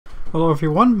Hello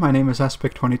everyone, my name is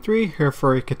Espik23, here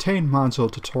for a KTaNE module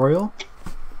tutorial.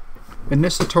 In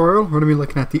this tutorial, we're going to be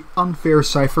looking at the unfair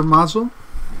Cipher module.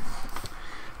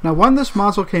 Now when this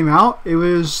module came out, it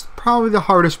was probably the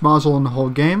hardest module in the whole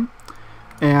game,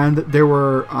 and there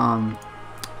were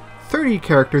 30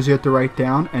 characters you had to write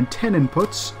down and 10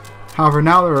 inputs. However,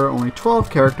 now there are only 12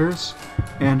 characters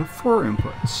and 4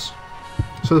 inputs.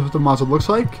 So this is what the module looks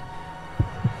like.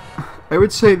 I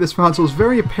would say this module is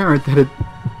very apparent that it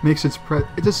makes it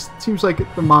just seems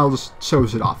like the model just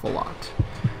shows it off a lot.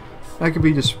 That could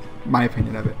be just my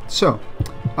opinion of it. So,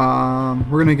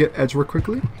 we're gonna get edge work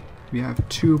quickly. We have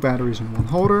 2 batteries and 1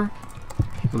 holder.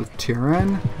 We'll let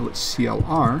TRN, we'll let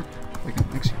CLR, I can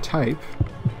actually type.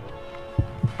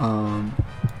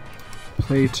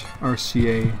 Plate,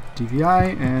 RCA,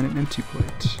 DVI, and an empty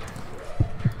plate.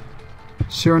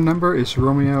 Serial number is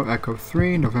Romeo Echo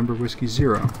 3, November Whiskey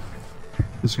 0.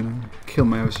 This is gonna kill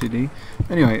my OCD.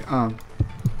 Anyway,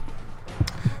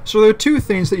 so there are 2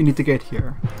 things that you need to get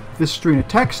here: this string of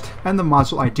text and the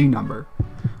module ID number.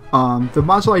 The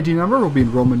module ID number will be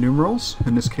in Roman numerals.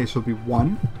 In this case, will be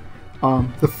 1.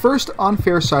 The first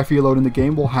unfair cipher you load in the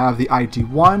game will have the ID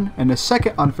 1, and the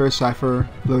second unfair cipher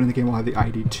loaded in the game will have the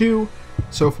ID 2,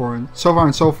 so far and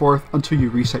so forth until you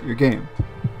reset your game.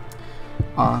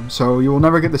 So you will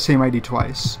never get the same ID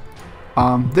twice.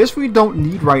 This we don't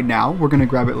need right now, we're going to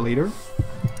grab it later.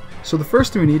 So the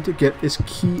first thing we need to get is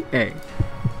key A.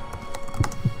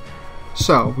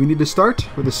 So we need to start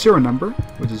with the serial number,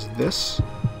 which is this.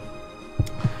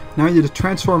 Now you need to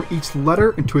transform each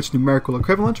letter into its numerical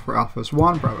equivalent, where alpha is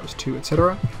 1, bravo is 2,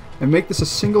 etc. and make this a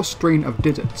single string of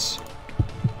digits.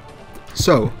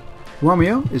 So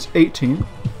Romeo is 18,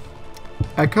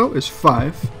 Echo is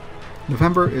 5,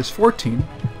 November is 14,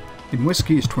 and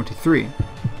Whiskey is 23.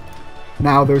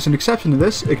 Now, there's an exception to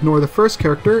this. Ignore the first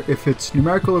character if its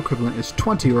numerical equivalent is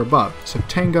 20 or above, so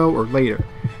Tango or later.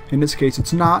 In this case,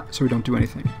 it's not, so we don't do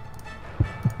anything.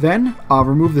 Then,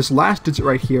 remove this last digit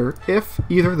right here if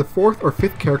either the 4th or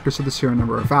 5th characters of the serial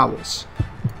number are vowels.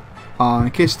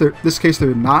 In this case,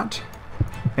 they're not,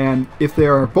 and if they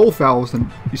are both vowels,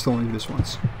 then you still only do this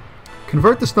once.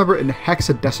 Convert this number into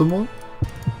hexadecimal.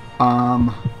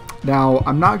 Now,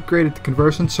 I'm not great at the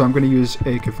conversion, so I'm going to use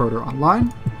a converter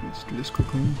online. Let's do this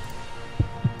quickly.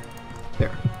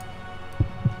 There.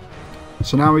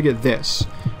 So now we get this.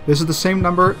 This is the same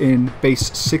number in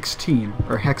base 16,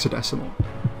 or hexadecimal.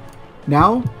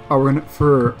 Now, we're going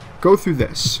to go through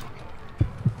this.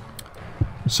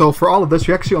 So for all of this,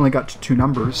 we actually only got 2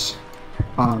 numbers.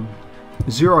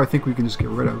 0 I think we can just get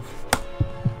rid of.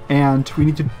 And we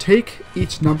need to take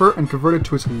each number and convert it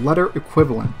to its letter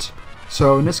equivalent.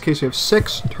 So in this case, we have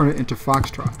 6, turn it into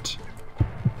Foxtrot.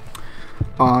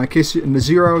 In case in the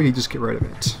 0, you just get rid of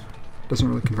it. Doesn't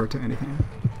really convert to anything.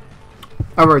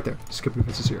 Oh, right there. Skip it if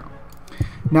it's a 0.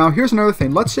 Now, here's another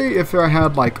thing. Let's say if I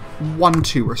had like 1,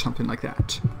 2 or something like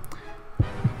that.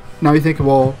 Now you think,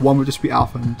 well, 1 would just be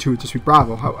alpha and 2 would just be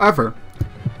bravo. However,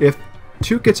 if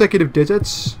 2 consecutive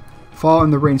digits fall in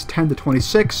the range 10 to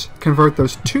 26, convert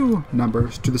those 2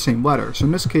 numbers to the same letter. So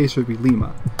in this case, it would be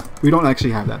Lima. We don't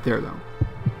actually have that there, though.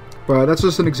 But that's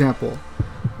just an example,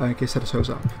 in case that shows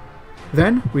up.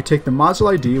 Then, we take the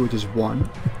module ID, which is 1.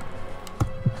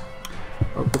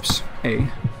 Oh, oops,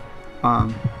 A.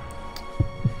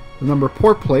 The number of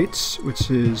port plates,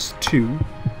 which is 2.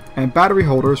 And battery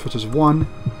holders, which is 1.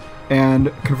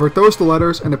 And convert those to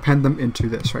letters and append them into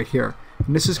this right here.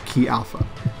 And this is key alpha.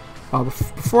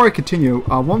 Before I continue,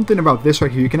 one thing about this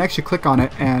right here, you can actually click on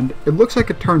it and it looks like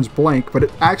it turns blank, but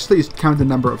it actually is counting the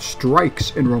number of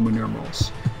strikes in Roman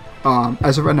numerals.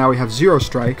 As of right now, we have 0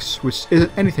 strikes, which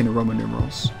isn't anything in Roman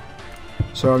numerals.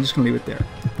 So I'm just going to leave it there.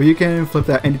 But you can flip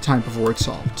that anytime before it's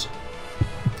solved.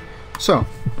 So,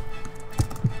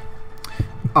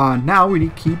 now we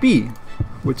need key B,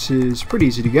 which is pretty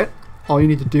easy to get. All you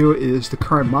need to do is the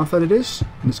current month that it is,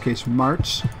 in this case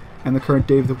March, and the current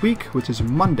day of the week, which is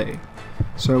Monday.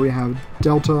 So we have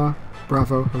Delta,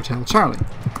 Bravo, Hotel, Charlie.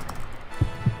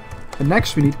 And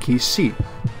next we need key C.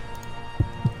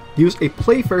 Use a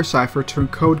Playfair cipher to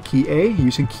encode key A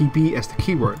using key B as the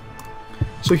keyword.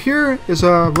 So here is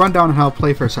a rundown on how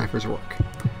Playfair ciphers work.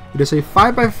 It is a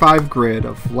 5x5 grid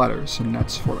of letters, and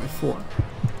that's 4x4.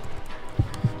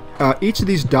 Each of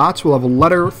these dots will have a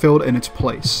letter filled in its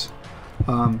place.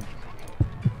 The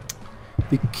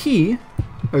key,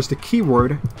 as the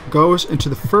keyword, goes into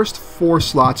the first 4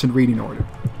 slots in reading order.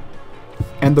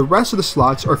 And the rest of the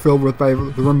slots are filled with by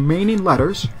the remaining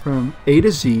letters from A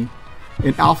to Z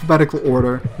in alphabetical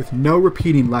order with no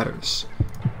repeating letters.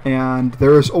 And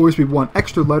there is always be 1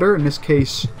 extra letter, in this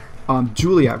case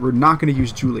Juliet. We're not going to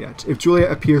use Juliet. If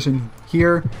Juliet appears in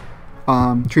here,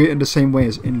 treat it in the same way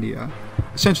as India.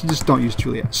 Essentially, just don't use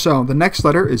Juliet. So the next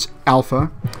letter is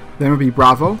Alpha. Then it would be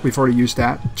Bravo. We've already used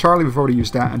that. Charlie, we've already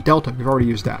used that. And Delta, we've already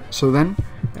used that. So then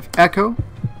we have Echo,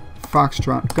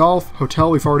 Foxtrot, Golf,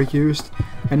 Hotel, we've already used.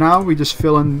 And now we just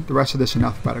fill in the rest of this in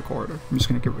alphabetical order. I'm just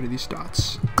going to get rid of these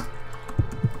dots.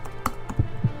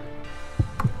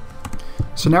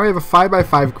 So now we have a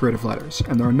 5x5 grid of letters,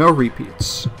 and there are no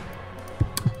repeats.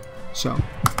 So,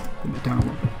 bring it down a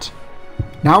little bit.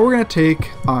 Now we're going to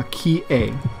take key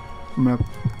A. I'm going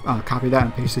to copy that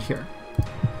and paste it here.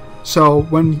 So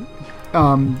when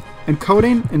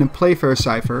encoding in a playfair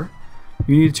cipher,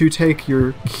 you need to take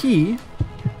your key,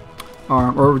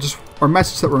 or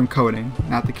message that we're encoding,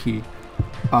 not the key.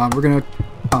 We're going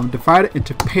to divide it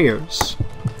into pairs.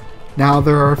 Now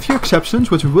there are a few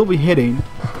exceptions which we will be hitting.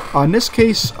 In this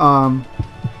case,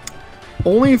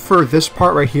 only for this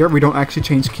part right here, we don't actually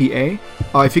change key A.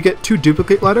 If you get two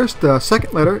duplicate letters, the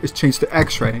second letter is changed to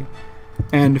X-ray.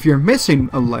 And if you're missing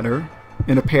a letter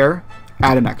in a pair,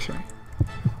 add an X-ray.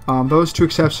 Those two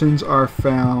exceptions are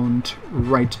found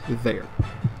right there.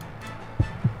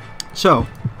 So,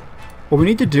 what we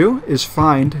need to do is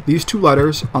find these two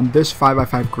letters on this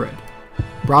 5x5 grid.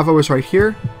 Bravo is right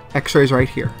here, X-ray is right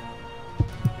here.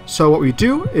 So what we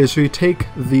do is we take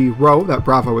the row that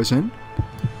Bravo is in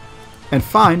and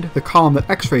find the column that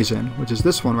X-ray is in, which is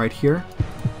this one right here.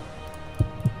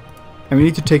 And we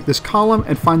need to take this column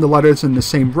and find the letters in the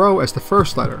same row as the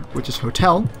first letter, which is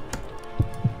Hotel.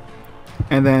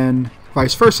 And then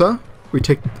vice versa, we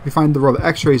find the row that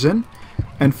X-ray is in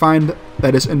and find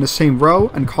that is in the same row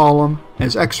and column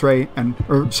as X-ray,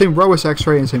 or same row as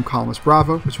X-ray and same column as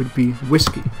Bravo, which would be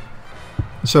Whiskey.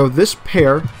 So this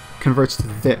pair converts to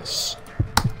this.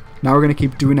 Now we're going to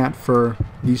keep doing that for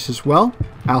these as well.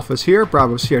 Alpha's here,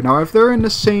 Bravo's here. Now if they're in the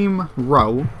same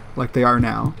row, like they are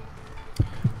now,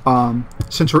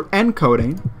 since we're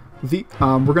encoding,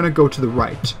 we're going to go to the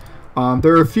right.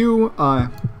 There are a few, I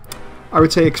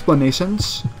would say,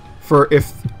 explanations for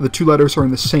if the two letters are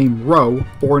in the same row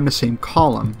or in the same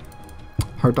column.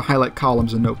 Hard to highlight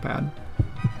columns in Notepad.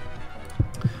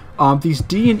 These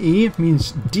D and E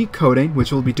means decoding,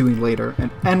 which we'll be doing later,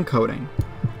 and encoding.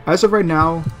 As of right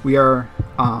now, we are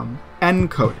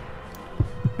encoding.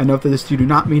 And note that this do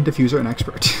not mean diffuser and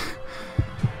expert.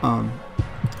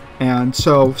 And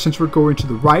so, since we're going to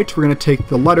the right, we're going to take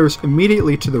the letters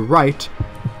immediately to the right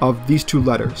of these two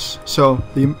letters. So,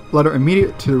 the letter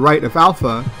immediate to the right of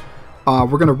Alpha,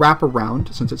 we're going to wrap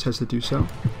around, since it says to do so,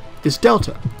 is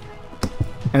Delta.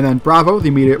 And then Bravo, the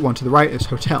immediate one to the right, is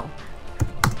Hotel.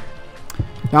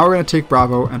 Now we're going to take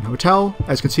Bravo and Hotel.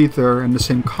 As you can see, they're in the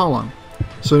same column.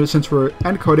 So since we're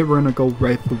encoded, we're going to go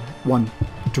right the one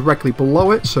directly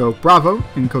below it. So Bravo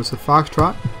encodes the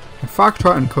Foxtrot, and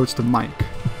Foxtrot encodes the Mike.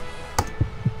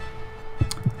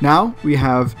 Now we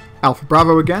have Alpha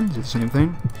Bravo again, it's the same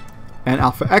thing, and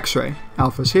Alpha X-ray.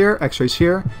 Alpha's here, X-ray's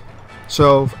here.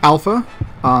 So Alpha,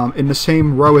 in the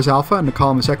same row as Alpha and the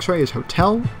column as X-ray is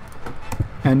Hotel,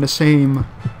 and the same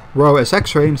row as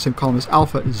X-ray and the same column as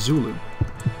Alpha is Zulu.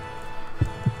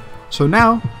 So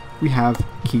now we have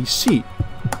key C,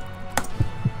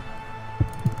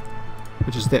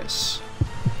 which is this.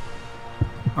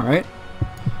 Alright,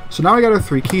 so now we got our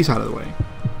three keys out of the way.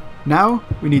 Now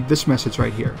we need this message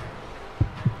right here.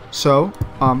 So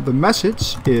the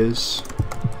message is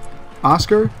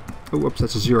Oscar, oh whoops,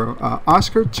 that's a 0.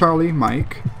 Oscar, Charlie,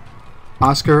 Mike,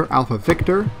 Oscar, Alpha,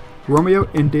 Victor, Romeo,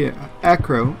 India,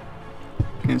 Echo,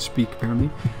 can't speak apparently,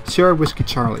 Sierra, Whiskey,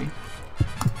 Charlie.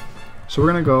 So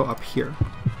we're going to go up here.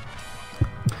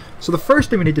 So the first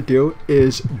thing we need to do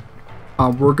is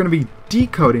we're going to be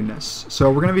decoding this. So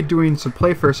we're going to be doing some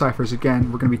playfair ciphers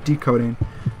again. We're going to be decoding.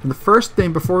 And the first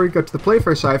thing before we go to the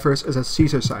playfair ciphers is a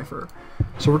Caesar cipher.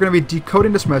 So we're going to be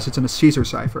decoding this message in a Caesar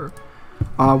cipher.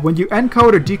 When you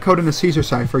encode or decode in a Caesar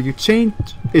cipher, you change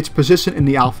its position in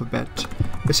the alphabet,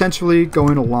 essentially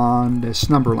going along this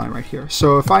number line right here.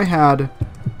 So if I had,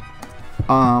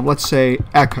 let's say,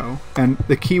 Echo, and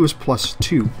the key was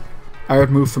 +2, I would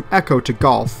move from Echo to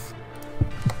Golf,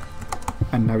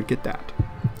 and I would get that.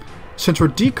 Since we're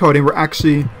decoding, we're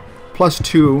actually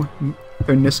 +2,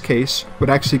 in this case, would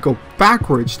actually go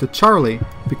backwards to Charlie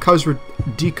because we're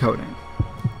decoding.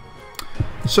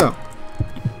 So,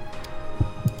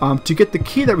 to get the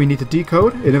key that we need to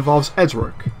decode, it involves edge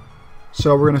work.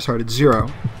 So we're going to start at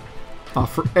 0.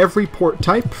 For every port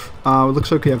type, it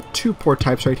looks like we have 2 port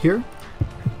types right here.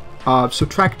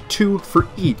 Subtract 2 for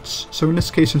each. So in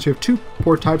this case, since we have 2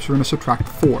 port types, we're going to subtract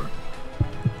 4.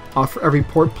 For every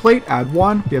port plate, add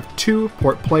 1. We have 2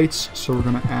 port plates, so we're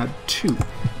going to add 2.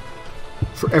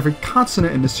 For every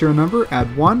consonant in the serial number,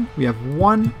 add 1. We have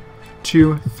 1.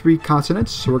 2, 3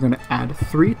 consonants, so we're going to add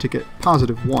 3 to get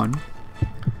positive 1.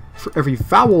 For every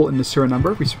vowel in the serial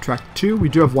number, we subtract 2. We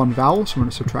do have 1 vowel, so we're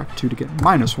going to subtract 2 to get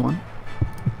minus 1.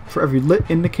 For every lit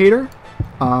indicator,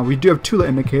 we do have 2 lit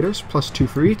indicators, plus 2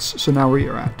 for each, so now we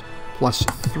are at plus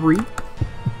 3.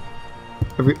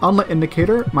 Every unlit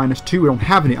indicator, minus 2. We don't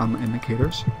have any unlit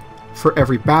indicators. For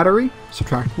every battery,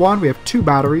 subtract 1. We have 2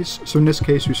 batteries, so in this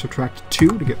case we subtract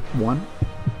 2 to get 1.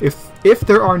 If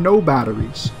there are no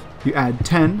batteries, you add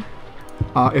 10.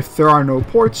 If there are no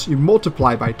ports, you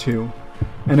multiply by 2.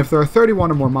 And if there are 31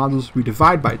 or more modules, we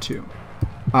divide by 2.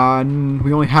 And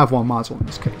we only have 1 module in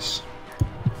this case.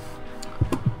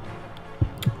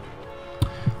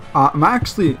 I'm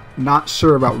actually not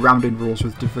sure about rounding rules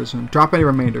with division. Drop any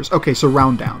remainders. Okay, so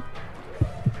round down.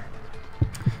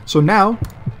 So now,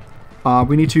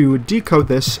 we need to decode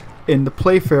this in the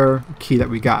Playfair key that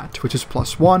we got, which is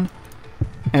 +1.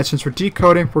 And since we're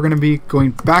decoding, we're going to be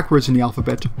going backwards in the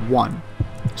alphabet 1.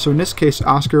 So in this case,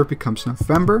 Oscar becomes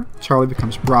November, Charlie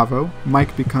becomes Bravo,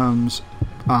 Mike becomes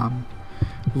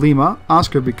Lima,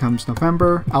 Oscar becomes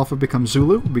November, Alpha becomes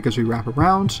Zulu because we wrap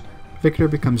around, Victor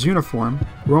becomes Uniform,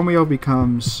 Romeo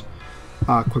becomes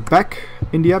Quebec,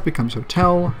 India becomes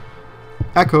Hotel,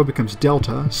 Echo becomes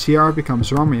Delta, Sierra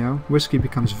becomes Romeo, Whiskey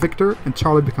becomes Victor, and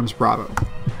Charlie becomes Bravo.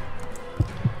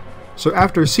 So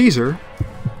after Caesar,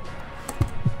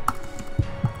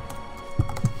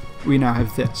 we now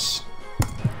have this.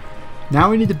 Now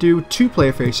we need to do 2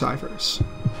 Playfair ciphers.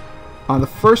 The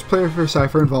first Playfair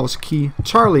cipher involves key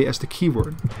Charlie as the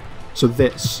keyword. So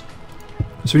this.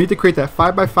 So we need to create that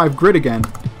 5x5 grid again,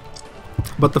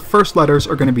 but the first letters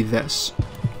are going to be this.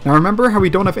 Now remember how we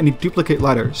don't have any duplicate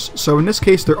letters, so in this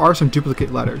case there are some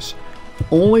duplicate letters.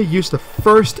 Only use the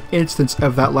first instance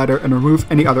of that letter and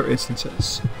remove any other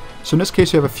instances. So in this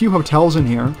case we have a few hotels in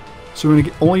here, so we're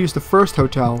going to only use the first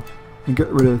hotel and get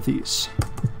rid of these.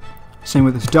 Same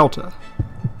with this delta.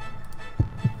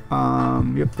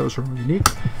 Yep, those are all unique.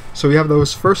 So we have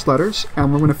those first letters,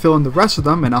 and we're going to fill in the rest of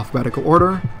them in alphabetical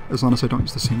order, as long as I don't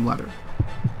use the same letter.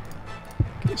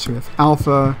 Okay, so we have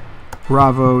Alpha,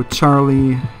 Bravo,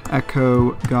 Charlie,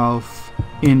 Echo, Golf,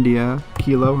 India,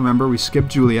 Kilo, remember we skipped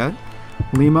Juliet,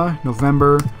 Lima,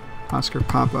 November, Oscar,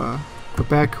 Papa,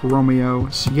 Quebec, Romeo,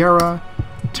 Sierra,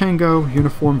 Tango,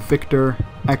 Uniform, Victor,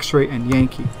 X-Ray, and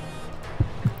Yankee.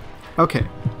 Okay,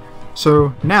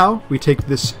 so now we take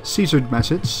this Caesar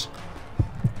message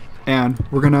and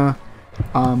we're gonna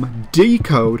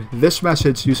decode this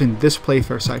message using this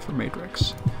Playfair cipher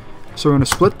matrix. So we're gonna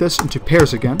split this into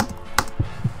pairs again.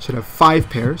 So we have 5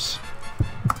 pairs.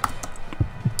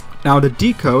 Now to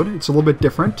decode, it's a little bit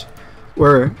different,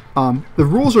 where the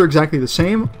rules are exactly the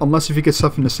same, unless if you get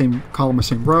stuff in the same column or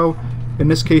same row. In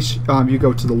this case, you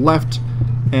go to the left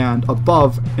and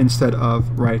above instead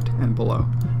of right and below.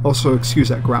 Also, excuse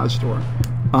that garage door.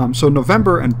 So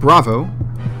November and Bravo.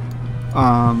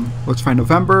 Let's find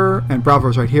November and Bravo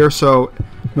is right here. So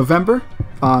November,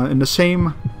 in the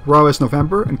same row as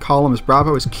November and column as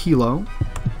Bravo is Kilo.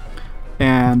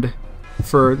 And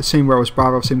for the same row as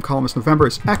Bravo, same column as November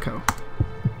is Echo.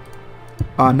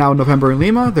 Now November and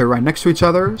Lima, they're right next to each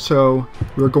other. So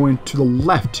we're going to the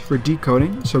left for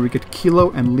decoding. So we get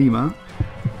Kilo and Lima.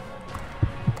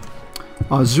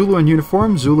 Zulu and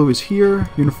Uniform. Zulu is here.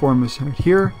 Uniform is right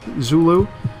here. Zulu.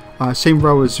 Same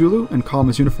row as Zulu and column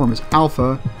as Uniform is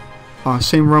Alpha.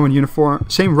 Same row as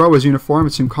Uniform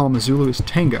and same column as Zulu is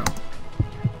Tango.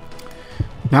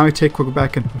 Now we take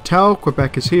Quebec and Hotel.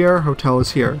 Quebec is here. Hotel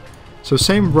is here. So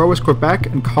same row as Quebec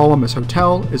and column as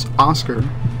Hotel is Oscar.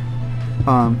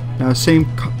 Now same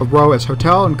row as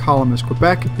Hotel and column as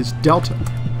Quebec is Delta.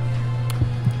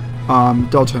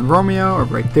 Delta and Romeo are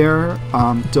right there.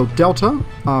 Delta,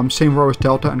 same row as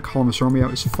Delta and column as Romeo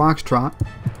is Foxtrot.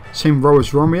 Same row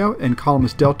as Romeo and column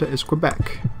as Delta is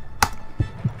Quebec.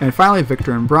 And finally,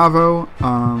 Victor and Bravo.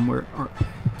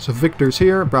 So Victor's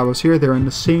here, Bravo's here. They're in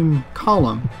the same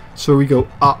column, so we go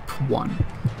up 1.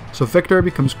 So Victor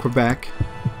becomes Quebec,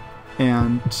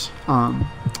 and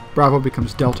Bravo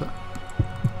becomes Delta.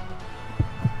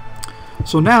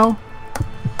 So now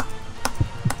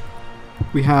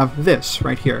we have this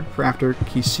right here for after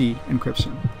key C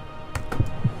encryption.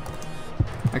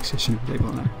 Actually, I shouldn't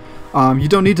label that. You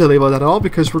don't need to label that at all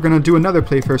because we're going to do another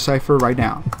Playfair cipher right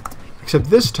now. Except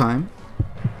this time,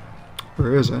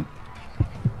 where is it?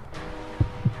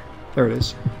 There it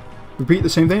is. Repeat the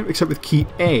same thing except with key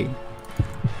A.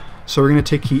 So we're going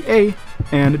to take key A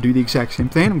and do the exact same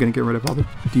thing. I'm going to get rid of all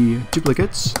the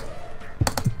duplicates.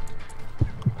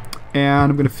 And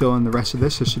I'm going to fill in the rest of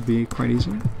this. This should be quite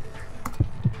easy.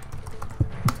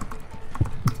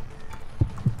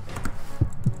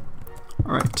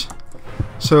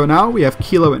 So now we have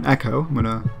Kilo and Echo. I'm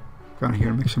gonna go down here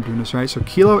and make sure I'm doing this right. So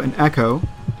Kilo and Echo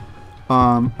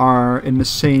are in the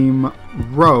same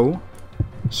row.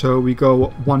 So we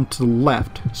go one to the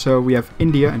left. So we have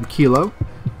India and Kilo.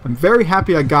 I'm very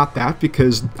happy I got that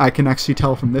because I can actually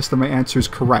tell from this that my answer is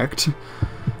correct.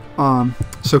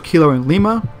 So Kilo and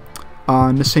Lima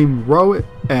in the same row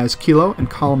as Kilo, and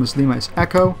column as Lima is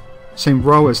Echo. Same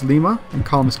row as Lima, and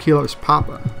column as Kilo is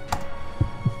Papa.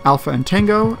 Alpha and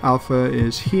Tango. Alpha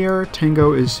is here,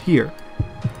 Tango is here.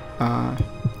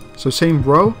 So same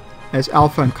row as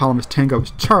Alpha and column as Tango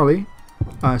is Charlie.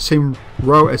 Same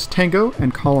row as Tango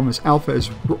and column as Alpha is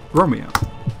Romeo.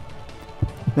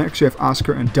 Next we have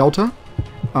Oscar and Delta.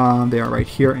 They are right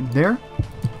here and there.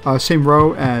 Same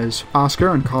row as Oscar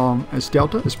and column as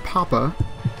Delta is Papa.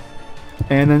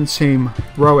 And then same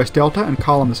row as Delta and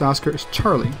column as Oscar is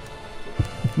Charlie.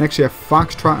 Next we have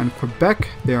Foxtrot and Quebec.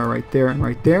 They are right there and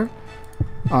right there.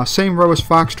 Same row as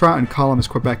Foxtrot and column as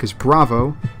Quebec is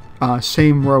Bravo.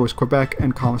 Same row as Quebec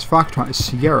and column as Foxtrot is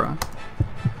Sierra.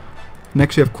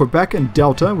 Next we have Quebec and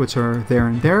Delta, which are there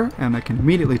and there, and I can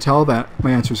immediately tell that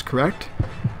my answer is correct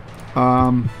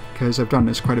because I've done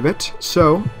this quite a bit.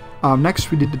 So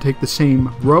next we need to take the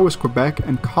same row as Quebec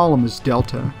and column as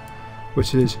Delta,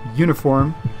 which is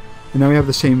Uniform, and then we have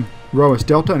the same row as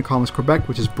Delta and column as Quebec,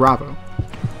 which is Bravo.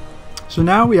 So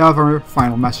now we have our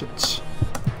final message.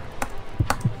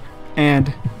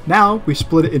 And now we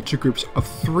split it into groups of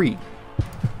 3.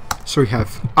 So we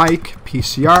have Ike,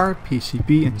 PCR,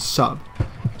 PCB, and Sub.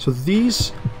 So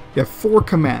these, we have 4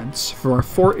 commands for our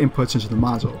 4 inputs into the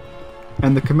module.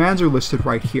 And the commands are listed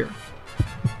right here.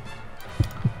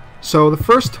 So the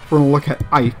first, we're going to look at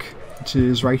Ike, which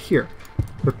is right here.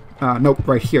 Nope,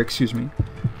 right here, excuse me.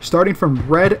 Starting from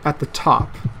red at the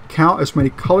top, count as many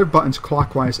colored buttons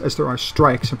clockwise as there are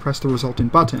strikes and press the resulting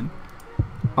button,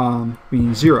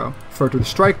 meaning 0. Refer to the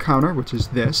strike counter, which is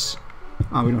this.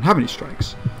 We don't have any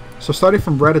strikes. So starting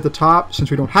from red at the top,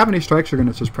 since we don't have any strikes, we're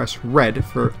going to just press red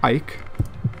for Ike.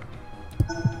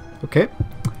 Okay.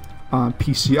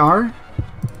 PCR,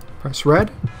 press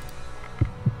red.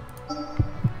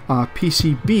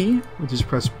 PCB, which is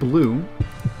press blue.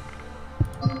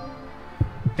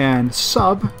 And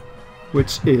Sub,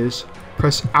 which is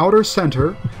press outer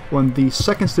center when the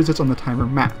seconds digits on the timer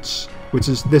match, which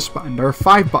is this button. There are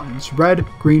 5 buttons: red,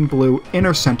 green, blue,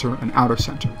 inner center, and outer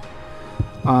center.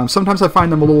 Sometimes I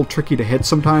find them a little tricky to hit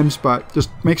sometimes, but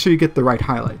just make sure you get the right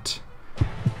highlight.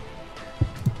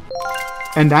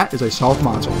 And that is a solved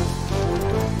module.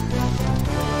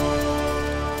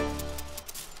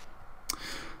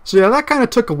 So yeah, that kind of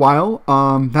took a while.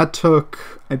 That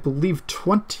took, I believe,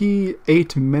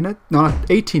 28 minutes, no, not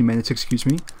 18 minutes, excuse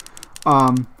me.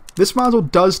 This module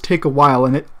does take a while,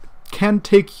 and it can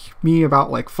take me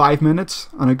about like 5 minutes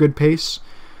on a good pace.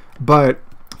 But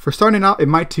for starting out, it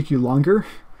might take you longer.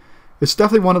 It's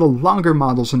definitely one of the longer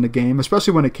modules in the game,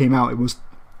 especially when it came out. It was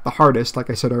the hardest, like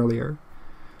I said earlier.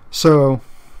 So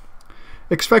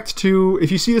expect to,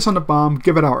 if you see this on the bomb,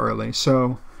 give it out early.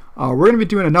 So we're going to be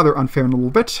doing another unfair in a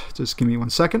little bit. Just give me 1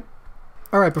 second.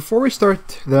 Alright, before we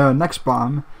start the next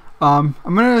bomb, I'm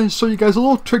going to show you guys a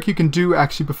little trick you can do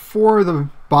actually before the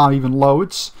bomb even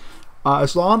loads.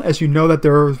 As long as you know that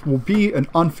there will be an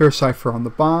unfair cipher on the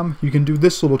bomb, you can do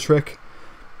this little trick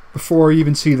before you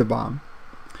even see the bomb.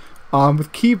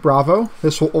 With key Bravo,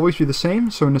 this will always be the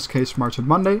same, so in this case March and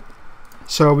Monday.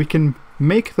 So we can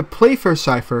make the playfair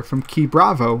cipher from key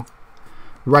Bravo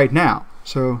right now.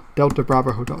 So Delta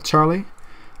Bravo Hotel Charlie,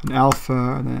 and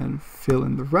Alpha, and then fill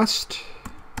in the rest.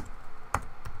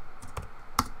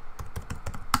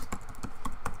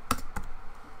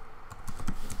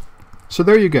 So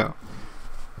there you go.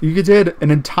 You did an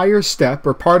entire step,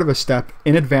 or part of a step,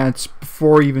 in advance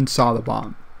before you even saw the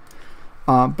bomb.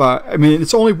 But, I mean,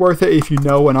 it's only worth it if you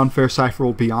know an unfair cipher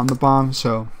will be on the bomb,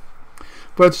 so...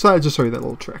 But I decided to show you that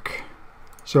little trick.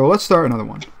 So let's start another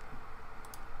one.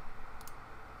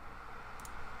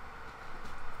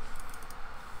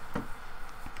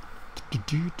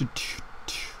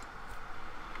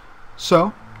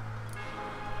 So,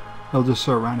 I'll just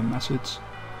show a random message.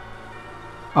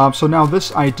 So now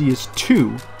this ID is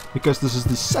 2, because this is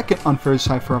the second unfair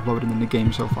cipher I've loaded in the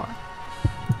game so far.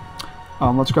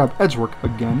 Let's grab Edgework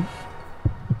again.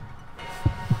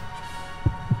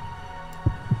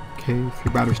 Okay,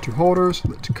 3 batteries, 2 holders,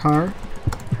 lit car,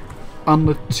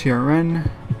 unlit TRN,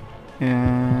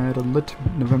 and a lit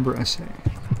November SA.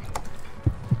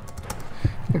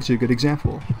 Actually a good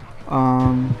example.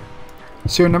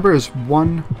 Serial number is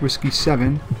 1 Whiskey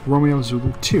 7 Romeo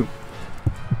Zulu 2.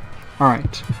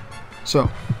 Alright, so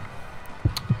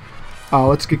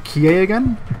let's get key A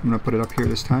again. I'm going to put it up here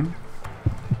this time.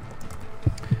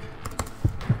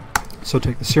 So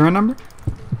take the serial number.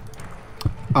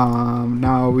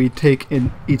 Now we take in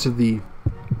each of the,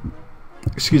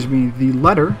 the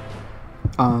letter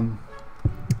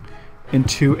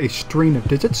into a string of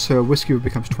digits. So Whiskey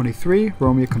becomes 23,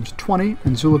 Romeo becomes 20,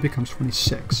 and Zulu becomes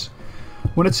 26.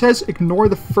 When it says ignore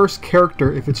the first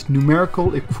character if its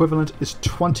numerical equivalent is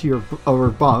 20 or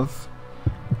above,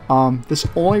 this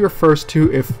only refers to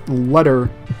if the letter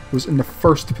was in the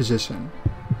first position.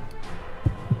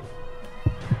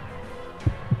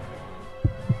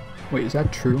 Wait, is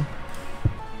that true?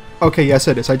 Okay, yes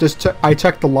it is. I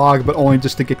checked the log, but only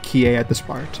just to get key A at this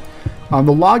part. The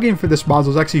logging for this module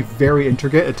is actually very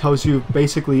intricate. It tells you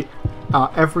basically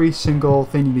every single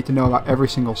thing you need to know about every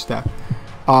single step.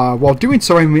 While doing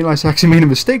so, I realized I actually made a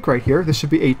mistake right here. This should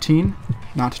be 18,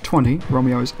 not 20.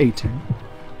 Romeo is 18.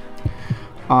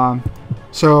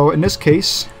 So in this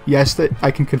case, yes, that I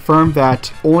can confirm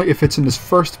that only if it's in this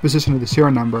first position of the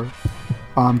serial number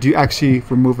do you actually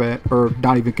remove it, or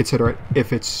not even consider it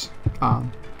if it's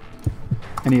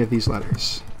any of these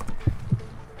letters.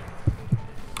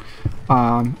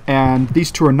 And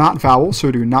these two are not vowels, so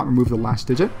do not remove the last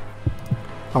digit.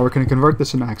 We're going to convert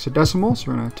this into hexadecimal, so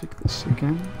we're going to take this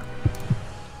again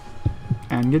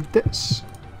and get this.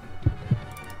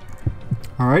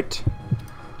 Alright.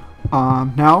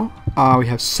 Now we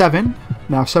have 7.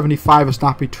 Now 75 is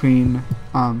not between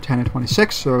 10 and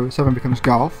 26, so 7 becomes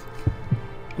golf.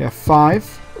 We have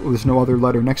 5. There's no other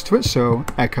letter next to it, so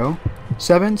echo.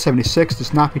 7, 76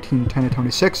 is not between 10 and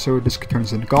 26, so this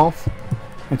turns into golf.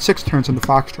 And 6 turns into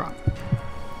foxtrot.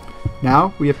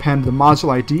 Now we append the module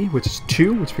ID, which is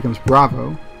 2, which becomes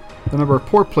Bravo. The number of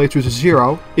port plates, which is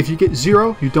 0. If you get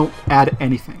 0, you don't add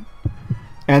anything.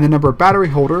 And the number of battery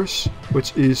holders,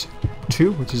 which is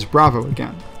 2, which is Bravo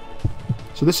again.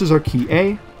 So this is our key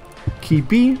A. Key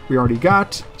B we already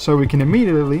got, so we can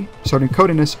immediately start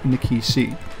encoding this into key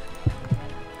C.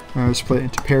 Split it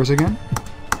into pairs again.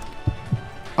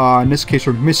 In this case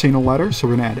we're missing a letter, so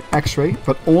we're going to add X-ray,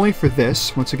 but only for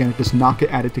this. Once again, it does not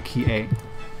get added to key A.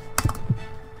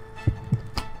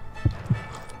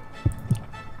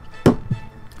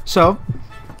 So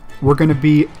we're going to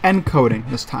be encoding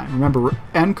this time. Remember, we're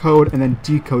encode and then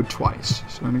decode twice.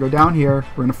 So we're going to go down here,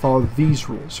 we're going to follow these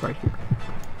rules right here.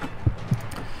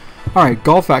 Alright,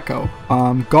 Golf Echo.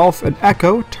 Golf and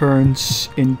Echo turns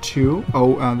into,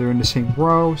 they're in the same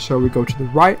row, so we go to the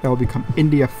right, that will become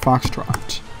India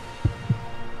Foxtrot.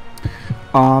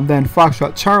 Then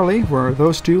Foxtrot Charlie, where are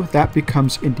those two? That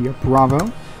becomes India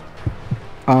Bravo.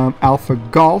 Alpha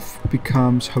Golf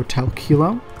becomes Hotel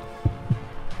Kilo.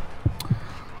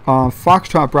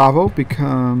 Foxtrot Bravo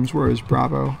becomes, where is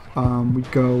Bravo? We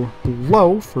go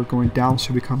below for going down,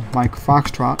 so we become Mike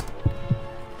Foxtrot.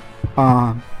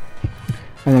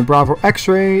 And then Bravo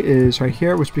X-ray is right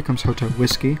here, which becomes Hotel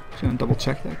Whiskey. Just gonna double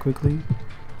check that quickly.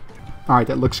 Alright,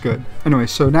 that looks good. Anyway,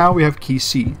 so now we have key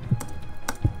C.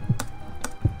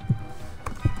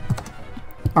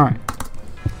 Alright.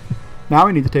 Now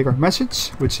we need to take our message,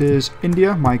 which is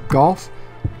India, Mike Golf,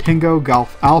 Tango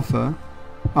Golf Alpha,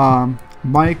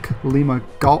 Mike Lima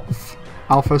Golf,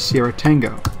 Alpha Sierra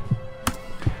Tango.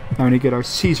 Now we need to get our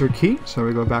Caesar key, so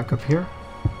we go back up here.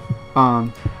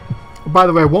 By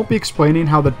the way, I won't be explaining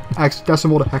how the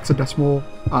decimal to hexadecimal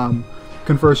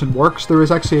conversion works. There is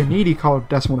actually a needy called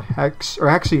decimal to hex, or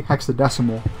actually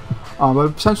hexadecimal.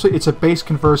 But essentially, it's a base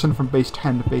conversion from base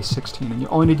 10 to base 16, and you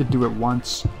only need to do it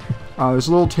once. There's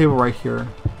a little table right here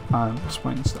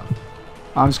explaining stuff.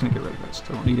 I'm just going to get rid of this,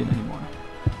 I don't need it anymore.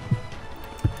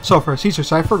 So for our Caesar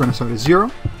cipher, we're going to start at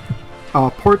 0.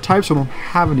 Port types, we don't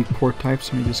have any port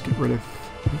types. Let me just get rid of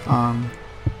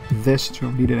this, so we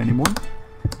don't need it anymore.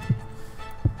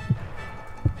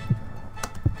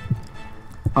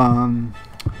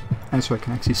 And so I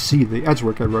can actually see the edge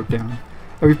work I wrote down.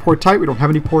 Every port type, we don't have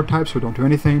any port types, so we don't do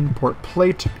anything. Port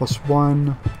plate,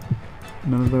 +1.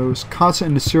 None of those. Constant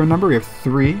in the serial number, we have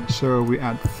 3, so we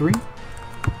add 3.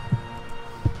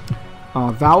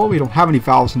 Vowel, we don't have any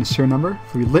vowels in the serial number.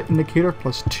 For lit indicator,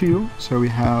 +2, so we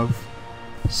have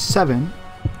 7.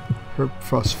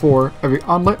 +4. Every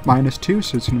unlit, -2,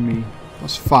 so it's going to be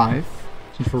 +5.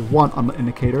 So for 1 unlit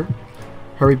indicator.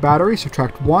 Hurry battery,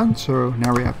 subtract 1, so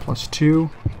now we have +2.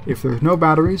 If there's no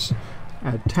batteries,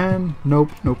 add 10.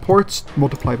 Nope, no ports,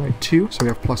 multiply by 2, so we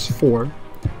have +4.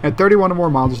 And 31 or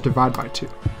more modules, divide by 2.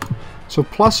 So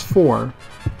 +4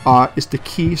 is the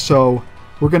key, so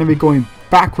we're going to be going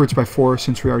backwards by 4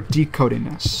 since we are decoding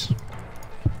this.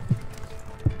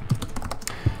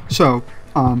 So,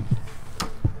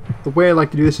 the way I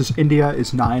like to do this is India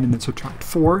is 9 and then subtract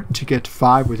 4 to get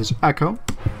 5, which is Echo.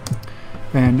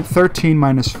 And 13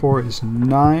 minus 4 is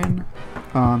 9.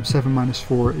 7 minus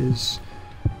 4 is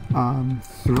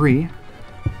 3.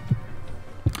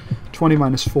 20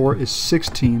 minus 4 is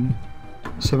 16.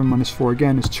 7 minus 4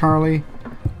 again is Charlie.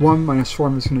 1 minus 4,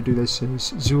 I'm just going to do this,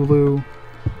 is Zulu.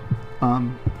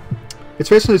 It's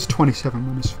basically it's 27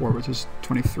 minus 4, which is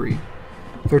 23.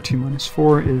 13 minus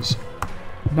 4 is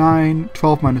 9.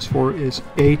 12 minus 4 is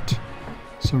 8.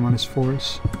 7 minus 4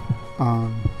 is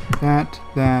that.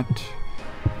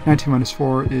 19 minus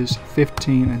 4 is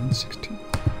 15, and 16.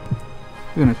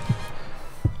 We're going to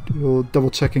do a little double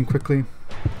checking quickly.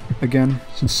 Again,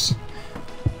 since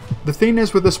the thing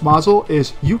is with this module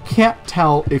is you can't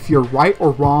tell if you're right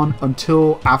or wrong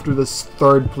until after this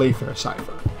third playthrough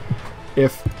cipher.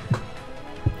 If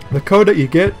the code that you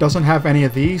get doesn't have any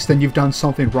of these, then you've done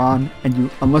something wrong, and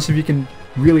unless if you can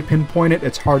really pinpoint it,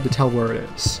 it's hard to tell where it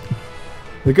is.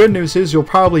 The good news is you'll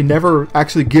probably never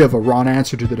actually give a wrong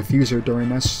answer to the diffuser during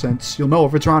this, since you'll know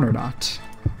if it's wrong or not.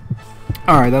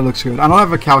 Alright, that looks good. I don't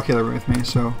have a calculator with me,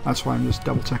 so that's why I'm just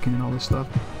double checking and all this stuff.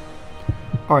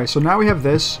 Alright, so now we have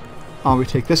this. We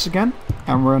take this again,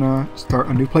 and we're going to start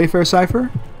a new playfair cipher.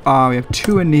 We have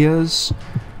 2 Indias.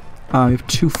 We have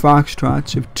 2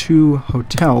 Foxtrots. We have 2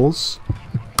 hotels.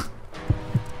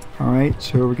 Alright,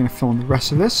 so we're going to fill in the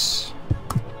rest of this.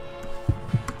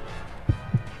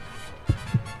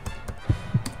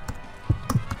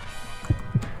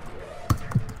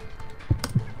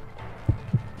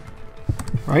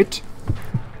 Right.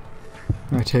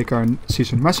 I'm going to take our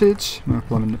season message. I'm going to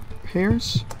put them into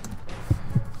pairs.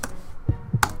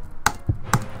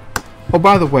 Oh,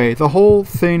 by the way, the whole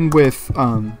thing with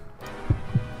the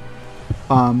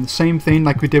same thing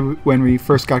like we did when we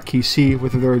first got key C,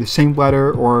 whether they're the same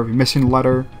letter or you're missing a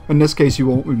letter. In this case, you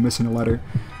won't be missing a letter.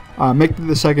 Make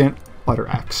the second letter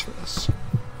X for this.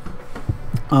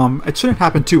 It shouldn't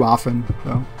happen too often,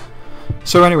 though.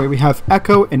 So anyway, we have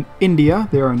Echo and India.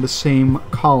 They are in the same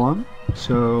column.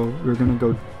 So we're going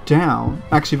to go down.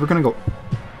 Actually, we're going to go...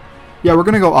 Yeah, we're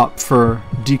going to go up for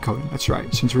decoding. That's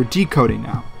right, since we're decoding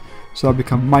now. So that'll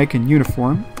become Mike in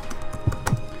uniform.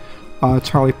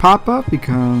 Charlie Papa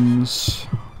becomes...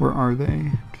 Where are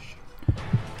they?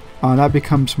 That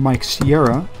becomes Mike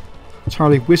Sierra.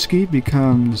 Charlie Whiskey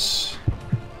becomes...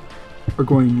 We're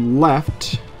going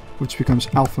left, which becomes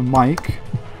Alpha Mike.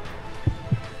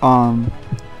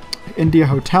 India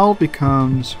Hotel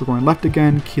becomes, we're going left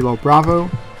again, Kilo Bravo.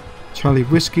 Charlie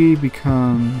Whiskey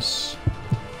becomes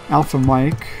Alpha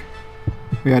Mike.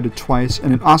 We added twice.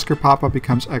 And then Oscar Papa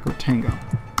becomes Echo Tango.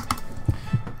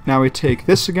 Now we take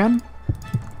this again.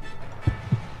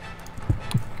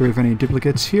 Get rid of any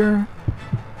duplicates here.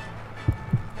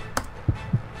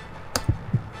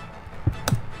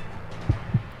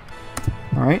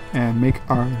 Alright, and make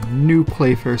our new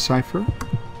playfair cipher.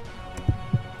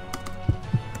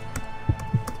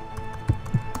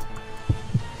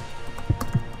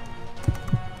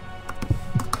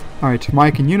 Alright,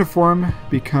 Mike in uniform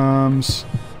becomes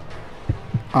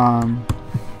Papa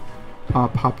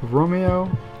Romeo.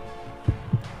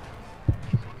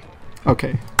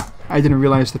 Okay, I didn't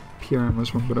realize the PRM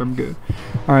was one, but I'm good.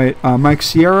 Alright, Mike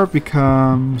Sierra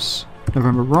becomes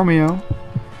November Romeo.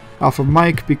 Alpha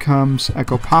Mike becomes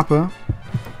Echo Papa.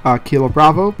 Kilo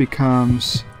Bravo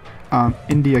becomes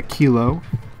India Kilo.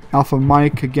 Alpha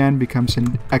Mike again becomes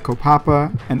an Echo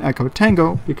Papa, and Echo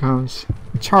Tango becomes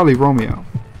Charlie Romeo.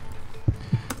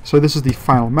 So this is the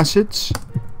final message,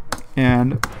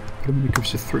 and it becomes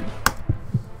to 3.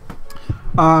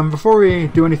 Before we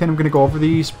do anything, I'm going to go over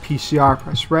these. PCR,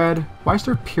 press red. Why is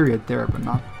there a period there, but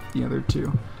not the other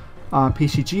two?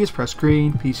 PCG is press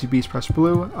green. PCB is press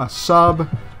blue. A sub,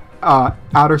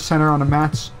 outer center on a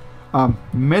match.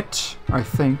 MIT, I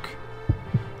think.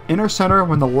 Inner center,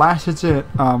 when the last hits it,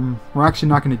 we're actually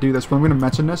not going to do this, but I'm going to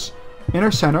mention this.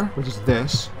 Inner center, which is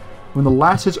this. When the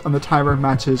last hit on the timer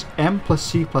matches M plus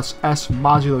C plus S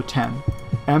modulo 10.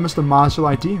 M is the module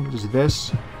ID, which is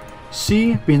this.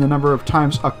 C being the number of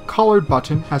times a colored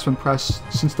button has been pressed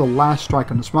since the last strike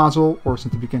on this module, or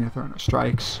since the beginning of the run of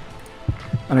strikes.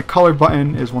 And a colored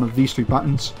button is one of these 3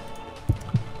 buttons.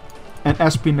 And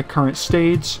S being the current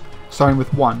stage, starting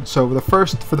with 1. So for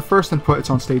the first input, it's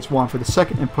on stage 1. For the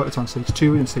second input, it's on stage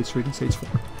 2, then stage 3, then stage 4.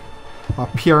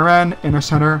 PRN, inner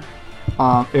center.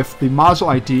 If the module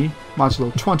ID,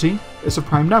 modulo 20, is a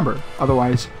prime number.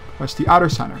 Otherwise, press the outer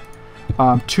center.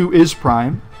 2 is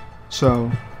prime,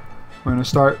 so we're going to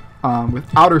start with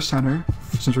outer center,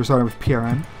 since we're starting with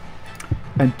PRN.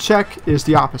 And check is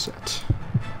the opposite.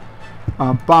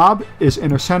 Bob is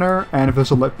inner center, and if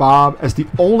there's a lit Bob as the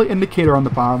only indicator on the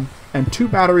Bob, and 2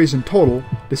 batteries in total,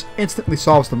 this instantly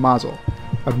solves the module.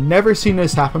 I've never seen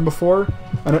this happen before,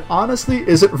 and it honestly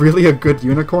isn't really a good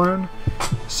unicorn,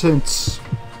 since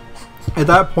at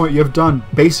that point, you have done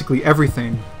basically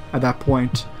everything at that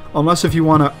point, unless if you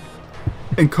want to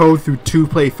encode through 2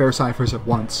 playfair ciphers at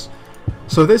once.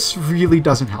 So this really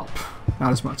doesn't help,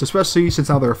 not as much, especially since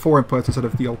now there are 4 inputs instead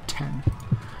of the old 10.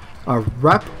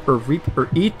 Rep or reap or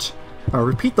eat.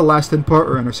 Repeat the last input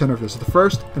or enter center if this is the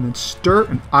first, and then stir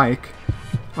and Ike.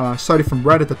 Starting from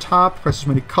red at the top, press as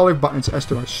many colored buttons as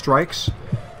there are strikes.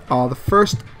 The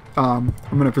first, I'm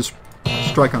going to just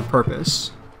strike on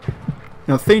purpose.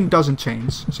 Now, thing doesn't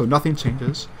change, so nothing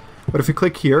changes. But if we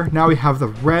click here, now we have the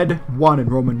red 1 in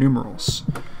Roman numerals.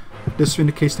 This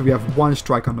indicates that we have 1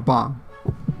 strike on the bomb.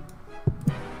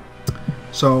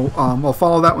 So I'll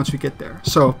follow that once we get there.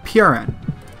 So PRN.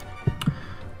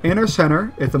 Enter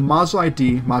center if the module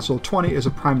ID, module 20, is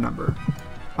a prime number.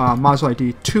 Module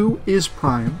ID 2 is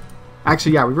prime.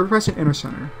 Actually, yeah, we were pressing inner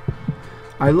center.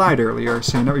 I lied earlier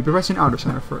saying that we'd be pressing outer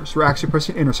center first. We're actually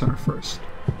pressing inner center first.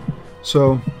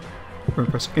 So we're going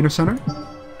to press inner center.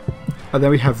 And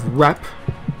then we have rep,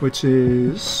 which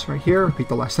is right here. Repeat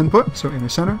the last input, so inner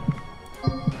center.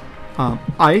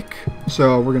 Ike,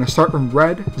 so we're going to start from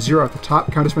red, 0 at the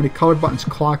top. Count as many colored buttons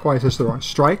clockwise as there are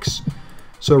strikes.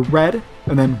 So red,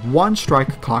 and then 1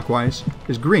 strike clockwise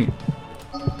is green.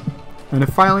 And then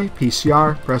finally,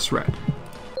 PCR, press red.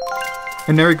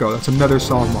 And there we go, that's another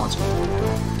solid module.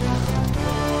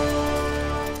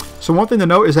 So one thing to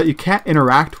note is that you can't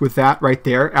interact with that right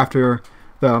there after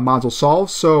the module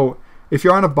solves. So if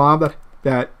you're on a bomb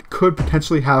that could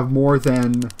potentially have more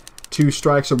than 2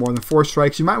 strikes or more than 4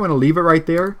 strikes, you might want to leave it right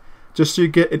there just so you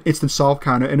get an instant solve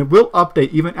counter, and it will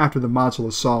update even after the module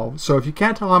is solved. So if you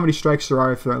can't tell how many strikes there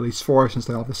are, if there are at least 4, since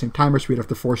they all have the same timer speed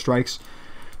after 4 strikes,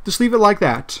 just leave it like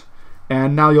that,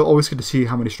 and now you'll always get to see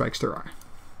how many strikes there are.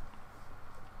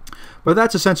 But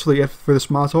that's essentially it for this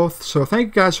module, so thank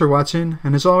you guys for watching,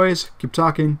 and as always, keep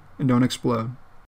talking and don't explode.